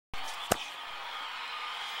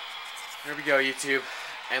Here we go, YouTube.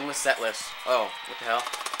 Endless set list. Oh, what the hell?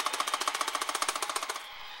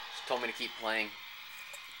 Just told me to keep playing.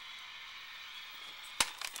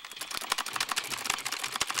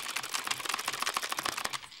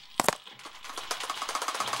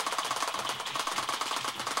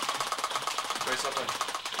 Play something.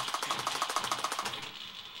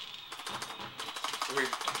 Weird.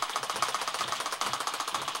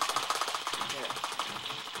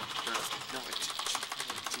 No, it's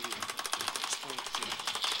TV. Just play TV.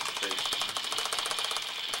 Please.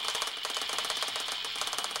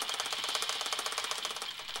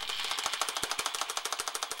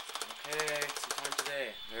 Okay, sometime today.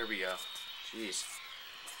 There we go. Jeez.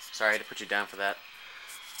 Sorry I had to put you down for that.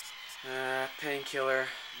 Painkiller.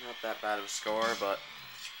 Not that bad of a score, but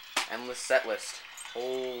endless set list.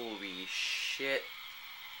 Holy shit.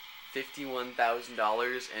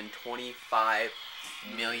 $51,000 and 25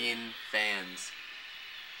 million fans.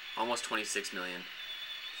 Almost 26 million.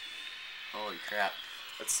 Holy crap.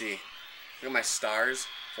 Let's see. Look at my stars.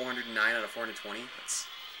 409 out of 420. It's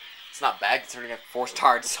not bad considering I got 4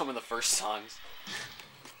 stars some of the first songs.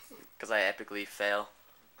 Because I epically fail.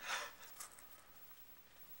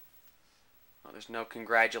 Oh, there's no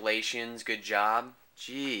congratulations. Good job.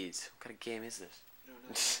 Jeez. What kind of game is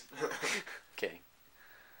this? Okay.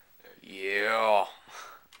 Yeah.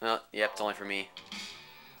 Well, yep, it's only for me.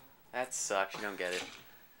 That sucks. You don't get it.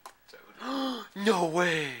 No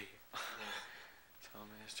way. Tell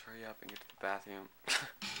me just hurry up and get to the bathroom.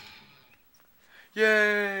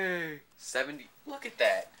 Yay! 70. Look at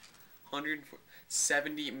that.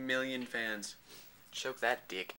 170 million fans. Choke that dick.